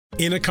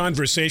In a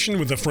conversation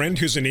with a friend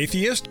who's an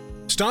atheist?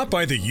 Stop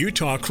by the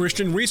Utah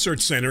Christian Research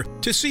Center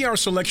to see our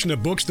selection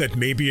of books that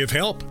may be of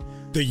help.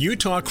 The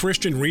Utah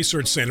Christian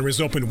Research Center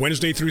is open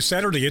Wednesday through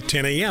Saturday at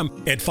 10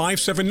 a.m. at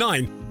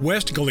 579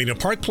 West Galena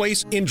Park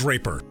Place in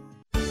Draper.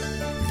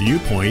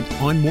 Viewpoint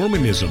on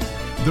Mormonism,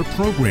 the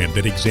program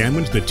that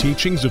examines the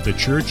teachings of the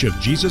Church of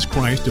Jesus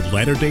Christ of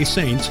Latter-day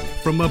Saints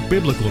from a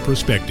biblical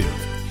perspective.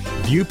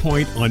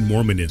 Viewpoint on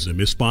Mormonism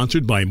is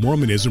sponsored by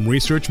Mormonism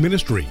Research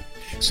Ministry.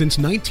 Since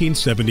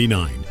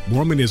 1979,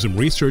 Mormonism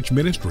Research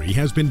Ministry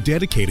has been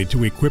dedicated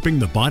to equipping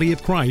the body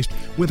of Christ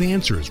with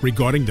answers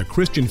regarding the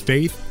Christian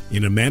faith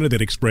in a manner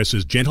that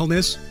expresses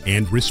gentleness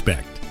and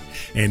respect.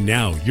 And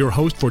now, your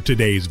host for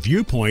today's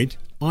Viewpoint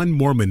on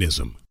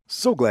Mormonism.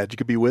 So glad you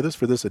could be with us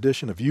for this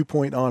edition of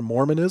Viewpoint on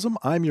Mormonism.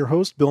 I'm your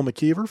host, Bill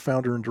McKeever,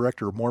 founder and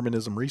director of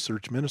Mormonism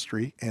Research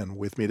Ministry, and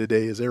with me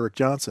today is Eric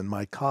Johnson,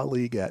 my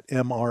colleague at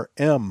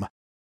MRM.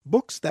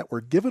 Books that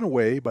were given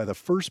away by the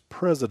First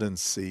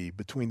Presidency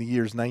between the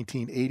years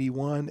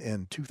 1981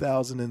 and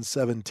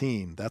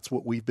 2017. That's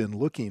what we've been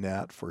looking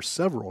at for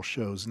several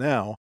shows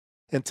now.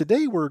 And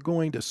today we're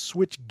going to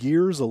switch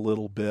gears a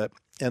little bit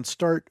and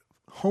start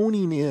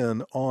honing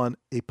in on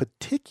a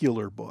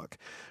particular book.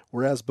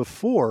 Whereas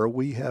before,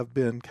 we have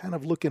been kind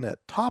of looking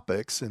at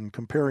topics and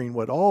comparing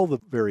what all the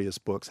various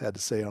books had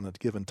to say on a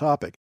given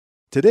topic.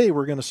 Today,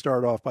 we're going to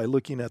start off by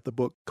looking at the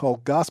book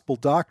called Gospel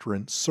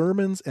Doctrine,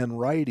 Sermons and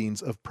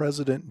Writings of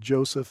President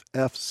Joseph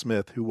F.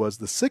 Smith, who was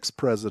the sixth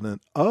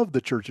president of the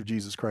Church of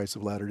Jesus Christ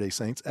of Latter-day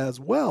Saints, as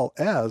well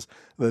as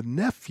the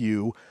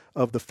nephew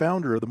of the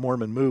founder of the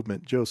Mormon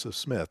movement, Joseph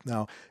Smith.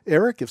 Now,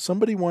 Eric, if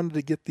somebody wanted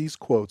to get these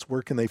quotes,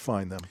 where can they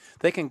find them?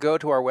 They can go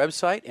to our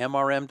website,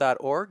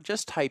 mrm.org.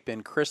 Just type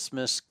in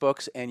Christmas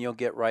books, and you'll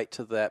get right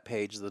to that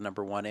page, the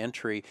number one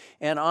entry.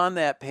 And on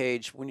that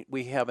page,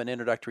 we have an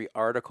introductory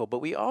article, but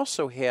we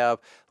also have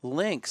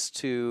links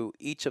to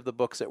each of the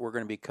books that we're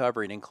going to be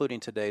covering, including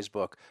today's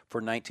book for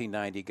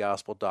 1990,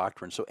 Gospel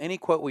Doctrine. So any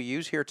quote we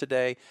use here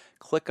today,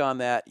 click on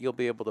that. You'll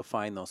be able to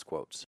find those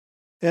quotes.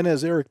 And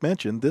as Eric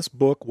mentioned, this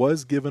book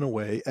was given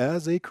away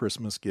as a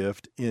Christmas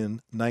gift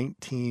in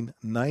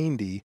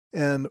 1990.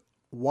 And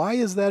why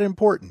is that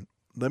important?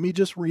 Let me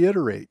just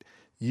reiterate.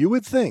 You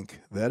would think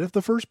that if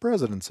the First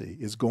Presidency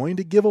is going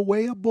to give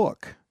away a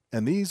book,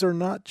 and these are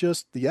not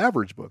just the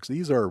average books,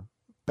 these are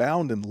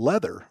bound in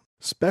leather,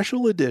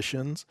 special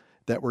editions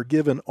that were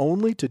given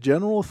only to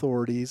general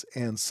authorities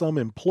and some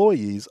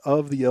employees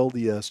of the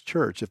LDS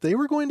Church. If they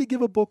were going to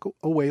give a book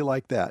away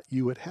like that,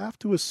 you would have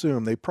to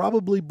assume they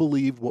probably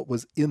believed what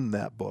was in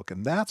that book.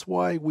 And that's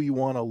why we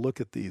want to look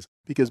at these.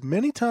 Because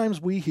many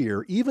times we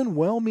hear even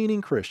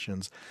well-meaning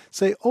Christians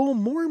say, oh,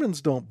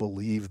 Mormons don't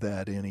believe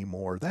that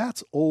anymore.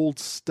 That's old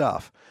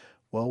stuff.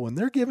 Well, when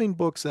they're giving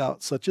books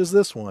out, such as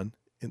this one,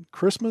 in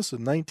Christmas of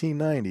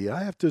 1990,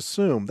 I have to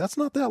assume that's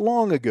not that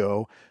long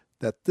ago,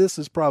 that this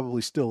is probably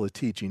still a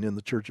teaching in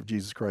the Church of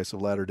Jesus Christ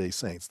of Latter-day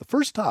Saints. The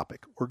first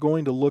topic we're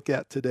going to look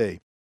at today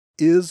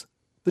is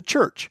the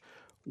church.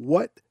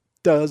 What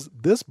does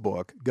this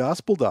book,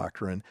 Gospel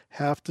Doctrine,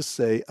 have to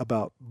say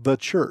about the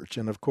church?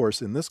 And of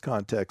course, in this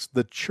context,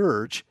 the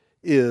church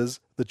is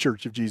the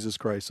Church of Jesus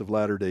Christ of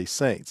Latter-day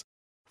Saints.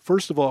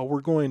 First of all,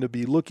 we're going to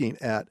be looking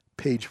at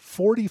page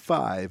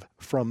 45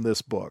 from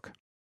this book.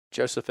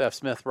 Joseph F.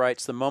 Smith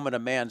writes, the moment a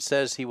man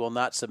says he will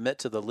not submit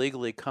to the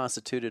legally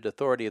constituted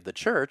authority of the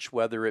church,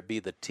 whether it be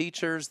the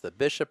teachers, the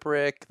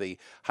bishopric, the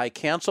high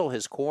council,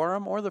 his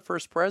quorum, or the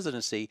First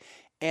Presidency,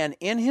 and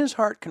in his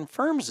heart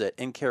confirms it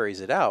and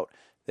carries it out,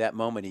 that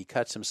moment he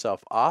cuts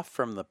himself off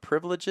from the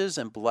privileges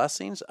and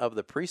blessings of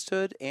the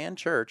priesthood and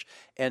church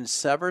and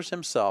severs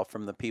himself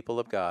from the people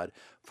of God,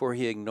 for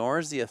he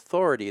ignores the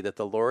authority that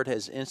the Lord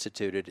has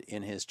instituted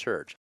in his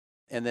church.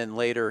 And then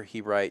later he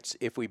writes,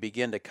 if we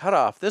begin to cut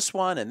off this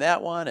one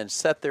and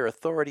set their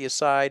authority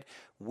aside,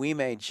 we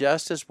may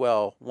just as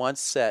well once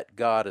set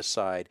God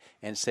aside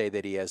and say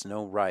that he has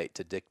no right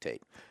to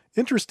dictate.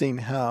 Interesting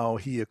how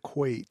he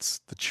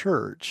equates the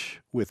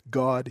church with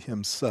God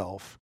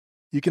himself.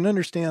 You can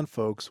understand,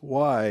 folks,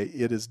 why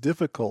it is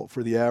difficult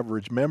for the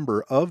average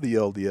member of the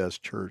LDS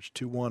Church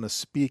to want to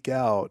speak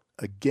out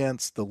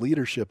against the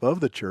leadership of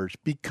the church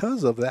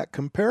because of that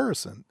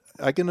comparison.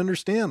 I can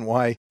understand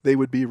why they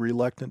would be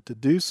reluctant to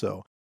do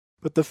so.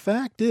 But the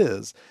fact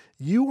is,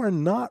 you are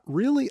not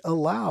really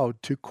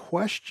allowed to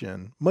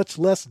question, much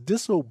less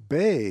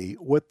disobey,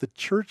 what the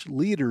church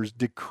leaders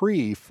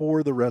decree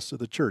for the rest of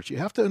the church. You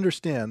have to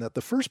understand that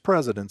the First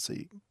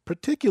Presidency,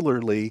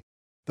 particularly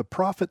the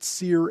prophet,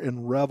 seer,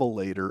 and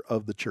revelator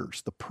of the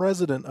church, the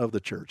president of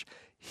the church,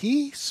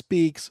 he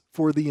speaks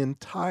for the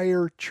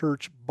entire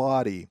church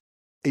body.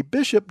 A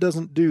bishop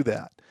doesn't do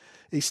that.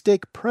 A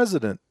stake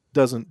president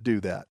doesn't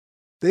do that.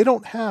 They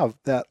don't have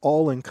that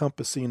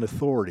all-encompassing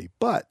authority.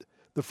 But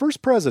the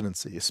First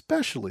Presidency,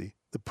 especially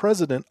the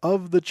president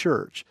of the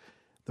church,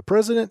 the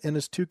president and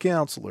his two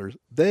counselors,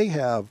 they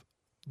have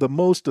the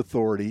most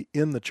authority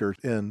in the church,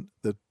 and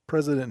the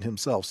president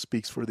himself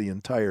speaks for the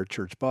entire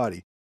church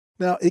body.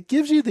 Now, it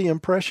gives you the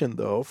impression,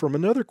 though, from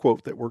another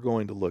quote that we're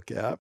going to look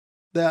at,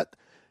 that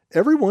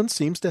everyone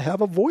seems to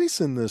have a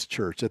voice in this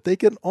church, that they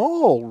can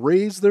all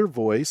raise their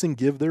voice and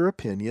give their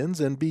opinions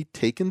and be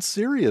taken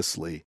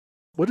seriously.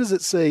 What does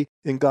it say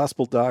in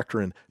Gospel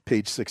Doctrine,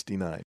 page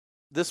 69?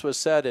 This was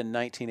said in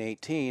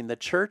 1918, the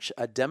church,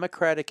 a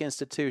democratic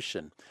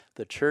institution.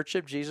 The Church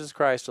of Jesus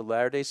Christ of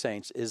Latter-day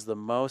Saints is the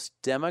most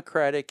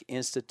democratic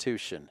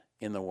institution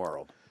in the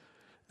world.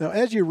 Now,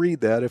 as you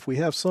read that, if we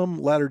have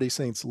some Latter-day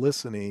Saints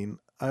listening,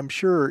 I'm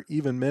sure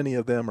even many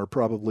of them are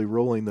probably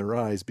rolling their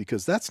eyes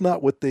because that's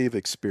not what they've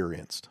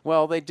experienced.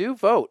 Well, they do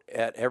vote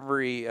at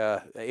every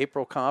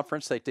April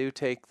conference. They do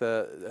take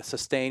the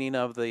sustaining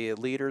of the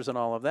leaders and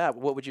all of that.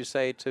 What would you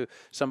say to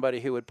somebody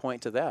who would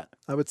point to that?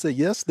 I would say,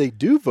 yes, they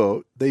do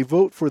vote. They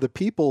vote for the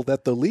people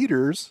that the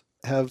leaders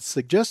have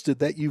suggested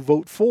that you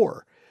vote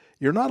for.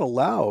 You're not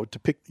allowed to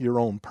pick your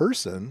own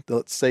person,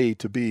 let's say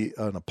to be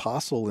an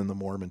apostle in the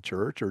Mormon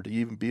church or to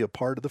even be a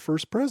part of the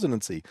first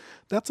presidency.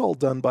 That's all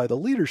done by the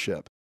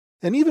leadership.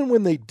 And even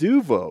when they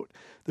do vote,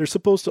 they're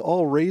supposed to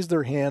all raise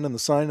their hand in the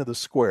sign of the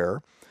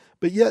square.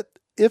 But yet,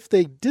 if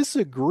they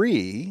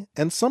disagree,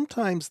 and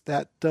sometimes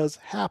that does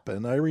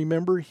happen, I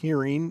remember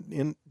hearing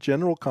in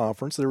General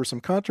Conference, there were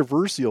some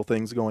controversial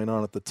things going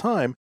on at the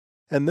time,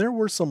 and there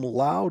were some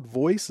loud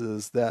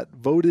voices that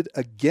voted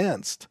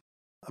against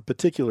a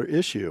particular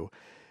issue.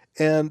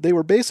 And they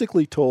were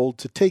basically told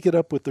to take it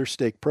up with their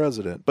stake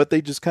president, but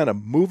they just kind of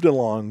moved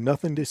along.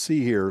 Nothing to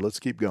see here. Let's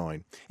keep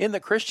going. In the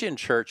Christian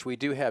church, we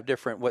do have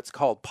different what's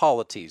called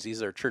polities.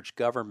 These are church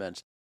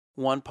governments.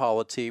 One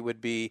polity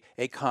would be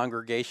a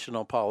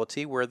congregational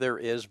polity where there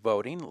is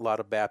voting. A lot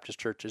of Baptist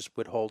churches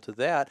would hold to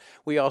that.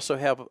 We also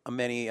have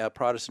many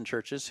Protestant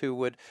churches who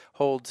would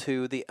hold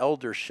to the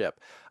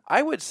eldership.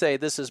 I would say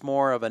this is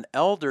more of an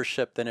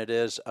eldership than it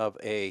is of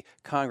a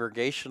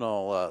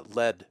congregational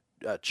led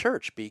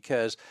church,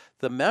 because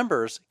the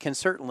members can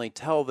certainly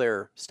tell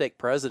their stake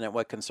president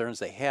what concerns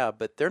they have,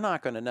 but they're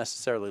not going to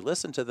necessarily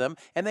listen to them,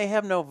 and they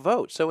have no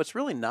vote. So it's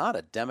really not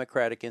a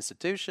democratic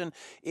institution.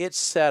 It's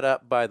set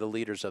up by the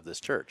leaders of this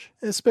church.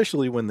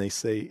 Especially when they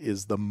say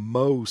is the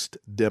most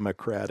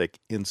democratic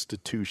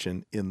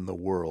institution in the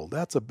world.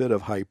 That's a bit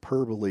of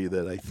hyperbole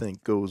that I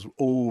think goes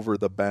over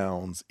the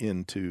bounds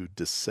into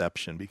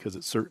deception, because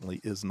it certainly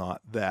is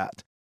not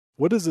that.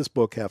 What does this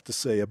book have to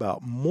say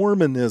about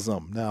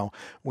Mormonism? Now,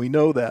 we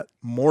know that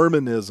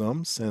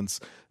Mormonism,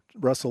 since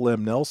Russell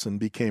M. Nelson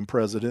became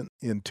president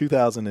in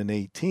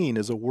 2018,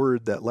 is a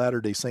word that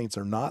Latter-day Saints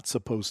are not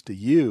supposed to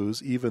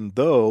use, even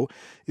though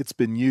it's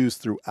been used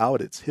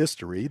throughout its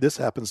history. This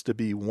happens to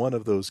be one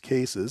of those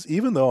cases,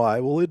 even though I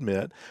will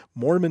admit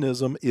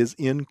Mormonism is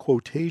in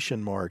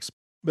quotation marks.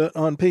 But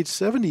on page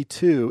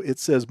 72, it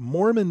says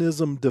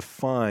Mormonism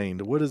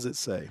defined. What does it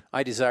say?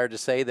 I desire to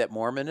say that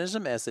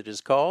Mormonism, as it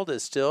is called,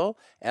 is still,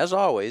 as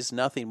always,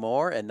 nothing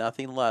more and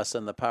nothing less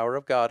than the power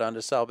of God unto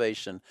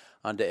salvation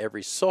unto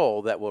every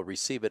soul that will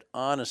receive it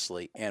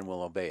honestly and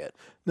will obey it.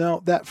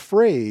 Now, that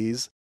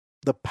phrase,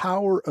 the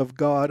power of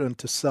God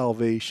unto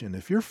salvation,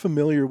 if you're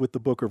familiar with the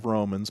book of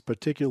Romans,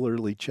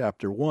 particularly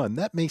chapter 1,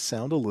 that may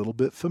sound a little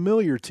bit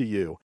familiar to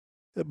you.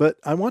 But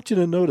I want you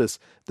to notice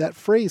that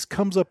phrase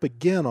comes up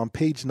again on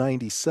page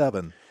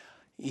 97.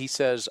 He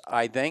says,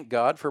 I thank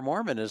God for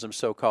Mormonism,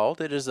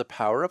 so-called. It is the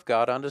power of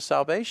God unto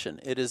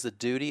salvation. It is the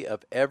duty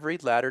of every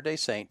Latter-day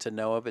Saint to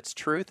know of its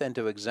truth and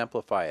to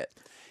exemplify it.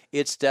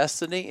 Its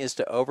destiny is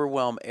to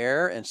overwhelm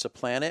error and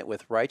supplant it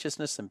with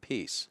righteousness and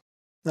peace.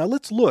 Now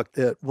let's look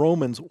at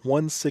Romans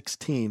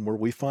 1:16, where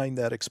we find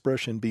that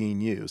expression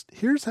being used.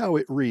 Here's how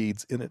it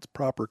reads in its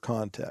proper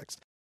context.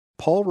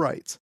 Paul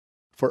writes,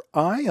 For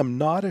I am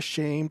not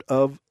ashamed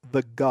of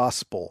the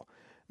gospel.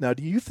 Now,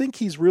 do you think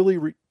he's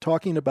really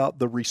talking about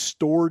the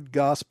restored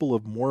gospel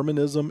of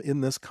Mormonism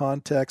in this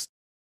context?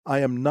 I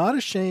am not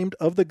ashamed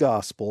of the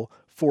gospel,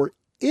 for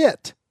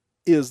it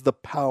is the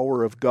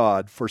power of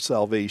God for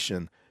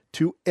salvation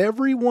to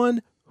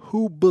everyone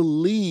who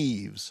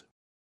believes.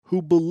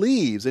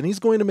 And he's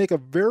going to make a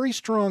very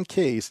strong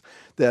case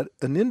that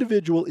an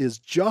individual is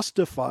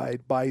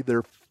justified by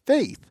their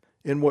faith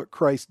in what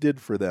Christ did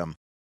for them.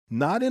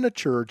 Not in a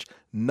church,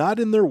 not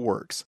in their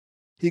works.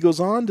 He goes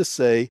on to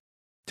say,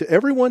 to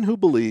everyone who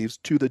believes,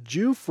 to the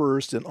Jew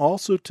first and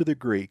also to the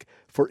Greek,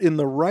 for in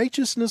the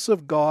righteousness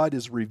of God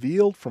is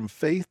revealed from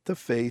faith to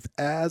faith,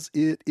 as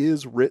it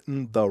is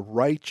written, the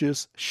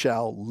righteous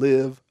shall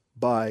live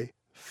by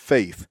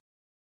faith.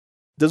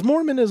 Does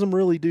Mormonism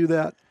really do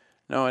that?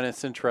 No, and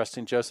it's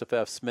interesting. Joseph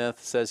F.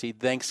 Smith says he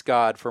thanks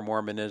God for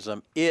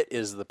Mormonism. It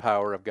is the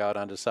power of God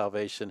unto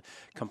salvation.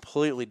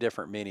 Completely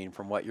different meaning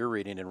from what you're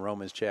reading in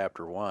Romans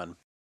chapter 1.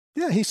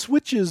 Yeah, he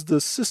switches the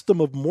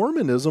system of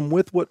Mormonism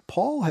with what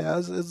Paul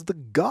has as the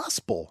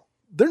gospel.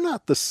 They're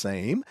not the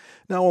same.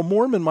 Now, a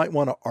Mormon might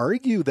want to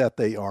argue that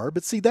they are,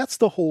 but see, that's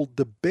the whole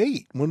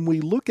debate. When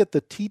we look at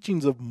the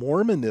teachings of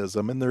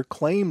Mormonism and their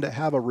claim to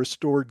have a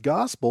restored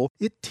gospel,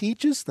 it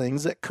teaches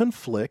things that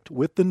conflict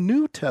with the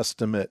New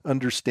Testament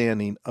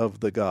understanding of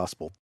the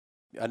gospel.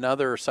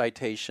 Another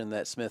citation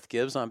that Smith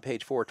gives on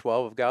page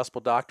 412 of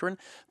Gospel Doctrine,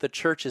 the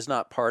church is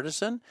not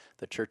partisan.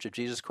 The Church of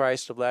Jesus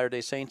Christ of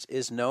Latter-day Saints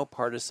is no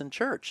partisan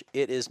church.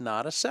 It is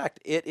not a sect.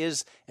 It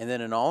is, and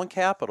then in all in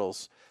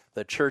capitals,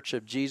 the Church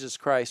of Jesus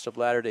Christ of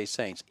Latter-day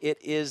Saints. It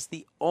is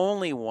the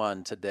only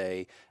one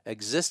today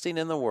existing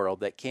in the world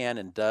that can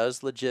and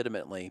does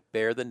legitimately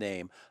bear the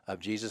name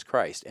of Jesus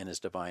Christ and his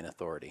divine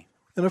authority.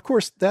 And of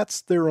course, that's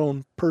their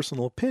own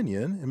personal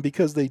opinion. And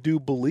because they do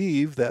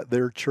believe that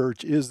their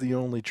church is the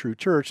only true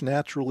church,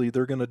 naturally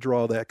they're going to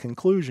draw that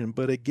conclusion.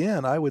 But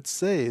again, I would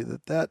say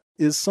that that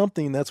is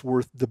something that's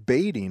worth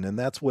debating. And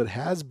that's what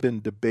has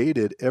been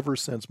debated ever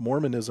since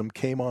Mormonism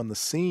came on the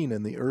scene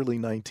in the early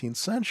 19th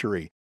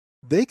century.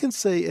 They can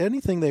say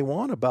anything they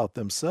want about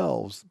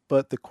themselves,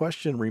 but the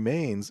question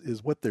remains,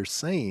 is what they're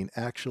saying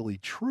actually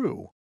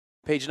true?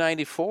 Page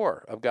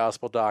 94 of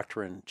Gospel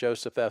Doctrine,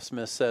 Joseph F.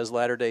 Smith says,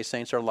 Latter-day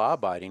Saints are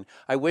law-abiding.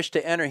 I wish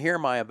to enter here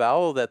my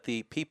avowal that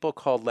the people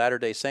called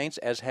Latter-day Saints,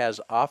 as has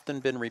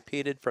often been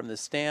repeated from this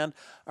stand,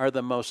 are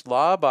the most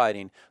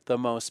law-abiding, the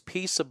most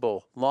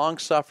peaceable,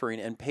 long-suffering,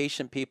 and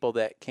patient people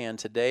that can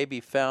today be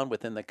found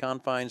within the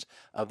confines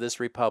of this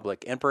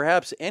republic, and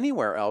perhaps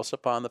anywhere else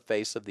upon the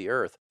face of the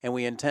earth. And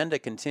we intend to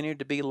continue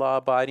to be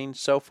law-abiding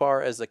so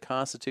far as the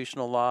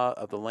constitutional law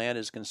of the land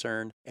is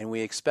concerned, and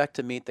we expect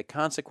to meet the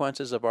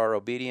consequences of our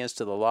obedience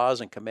to the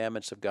laws and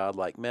commandments of God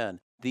like men.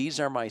 These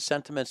are my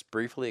sentiments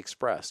briefly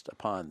expressed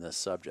upon this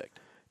subject.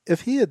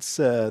 If he had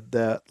said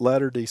that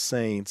Latter-day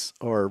Saints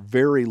are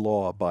very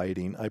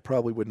law-abiding, I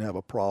probably wouldn't have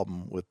a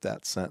problem with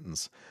that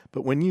sentence.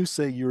 But when you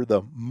say you're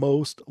the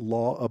most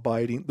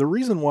law-abiding, the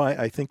reason why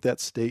I think that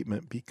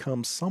statement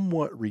becomes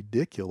somewhat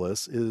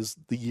ridiculous is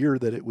the year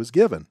that it was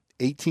given,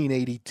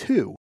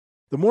 1882.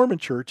 The Mormon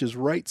Church is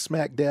right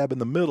smack dab in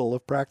the middle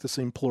of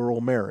practicing plural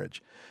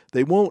marriage.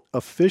 They won't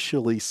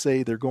officially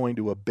say they're going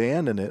to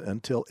abandon it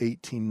until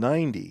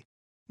 1890.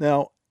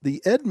 Now,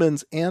 the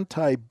Edmunds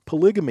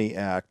Anti-Polygamy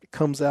Act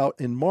comes out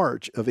in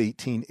March of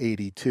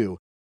 1882.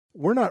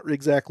 We're not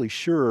exactly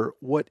sure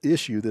what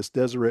issue this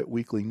Deseret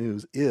Weekly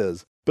News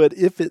is, but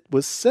if it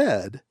was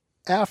said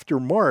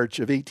after March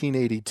of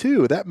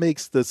 1882, that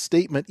makes the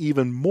statement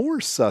even more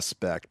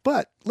suspect.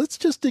 But let's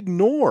just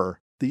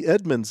ignore the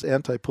Edmunds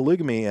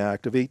Anti-Polygamy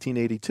Act of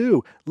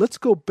 1882. Let's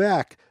go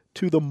back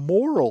to the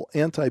Moral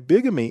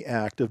Anti-Bigamy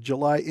Act of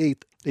July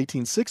 8,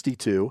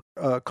 1862.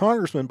 A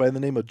congressman by the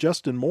name of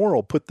Justin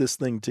Morrill put this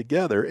thing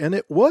together, and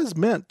it was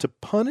meant to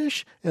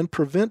punish and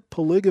prevent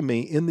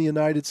polygamy in the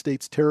United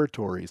States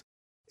territories.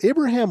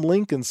 Abraham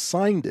Lincoln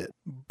signed it,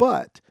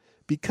 but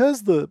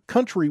because the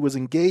country was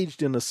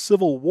engaged in a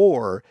civil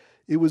war,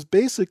 it was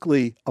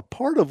basically a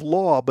part of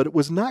law, but it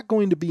was not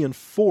going to be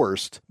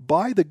enforced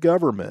by the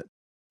government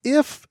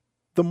if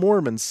the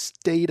Mormons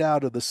stayed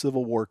out of the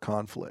Civil War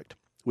conflict,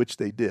 which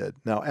they did.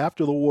 Now,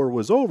 after the war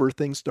was over,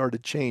 things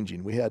started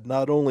changing. We had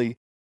not only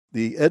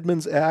the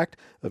Edmunds Act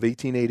of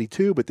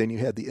 1882, but then you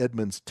had the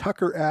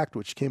Edmunds-Tucker Act,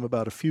 which came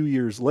about a few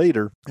years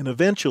later. And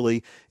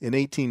eventually, in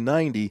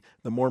 1890,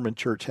 the Mormon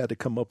Church had to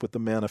come up with a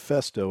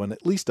manifesto and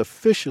at least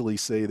officially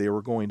say they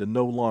were going to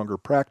no longer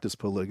practice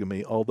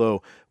polygamy,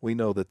 although we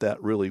know that that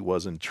really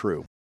wasn't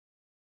true.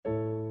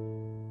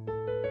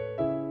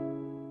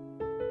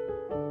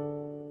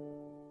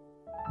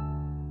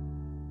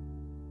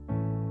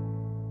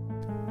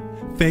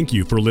 Thank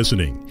you for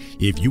listening.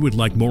 If you would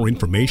like more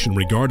information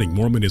regarding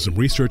Mormonism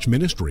Research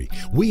Ministry,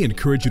 we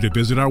encourage you to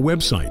visit our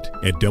website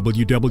at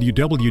www.mrm.org,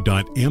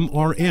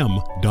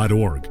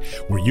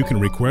 where you can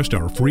request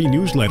our free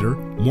newsletter,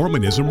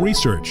 Mormonism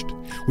Researched.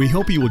 We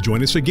hope you will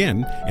join us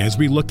again as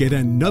we look at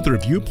another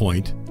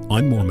viewpoint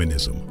on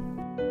Mormonism.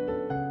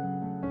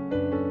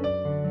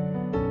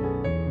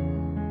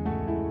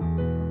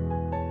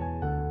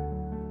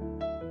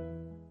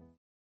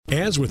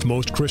 As with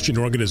most Christian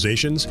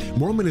organizations,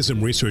 Mormonism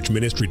Research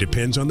Ministry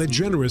depends on the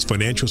generous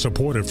financial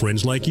support of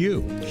friends like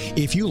you.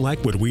 If you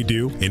like what we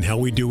do and how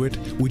we do it,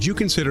 would you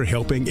consider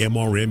helping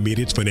MRM meet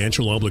its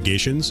financial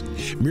obligations?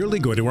 Merely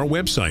go to our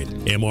website,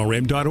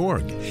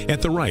 mrm.org.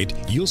 At the right,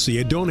 you'll see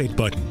a donate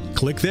button.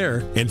 Click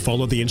there and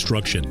follow the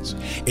instructions.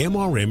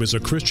 MRM is a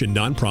Christian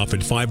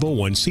nonprofit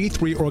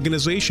 501c3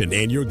 organization,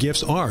 and your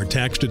gifts are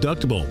tax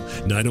deductible.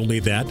 Not only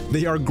that,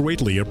 they are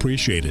greatly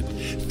appreciated.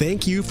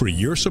 Thank you for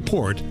your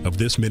support of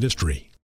this ministry.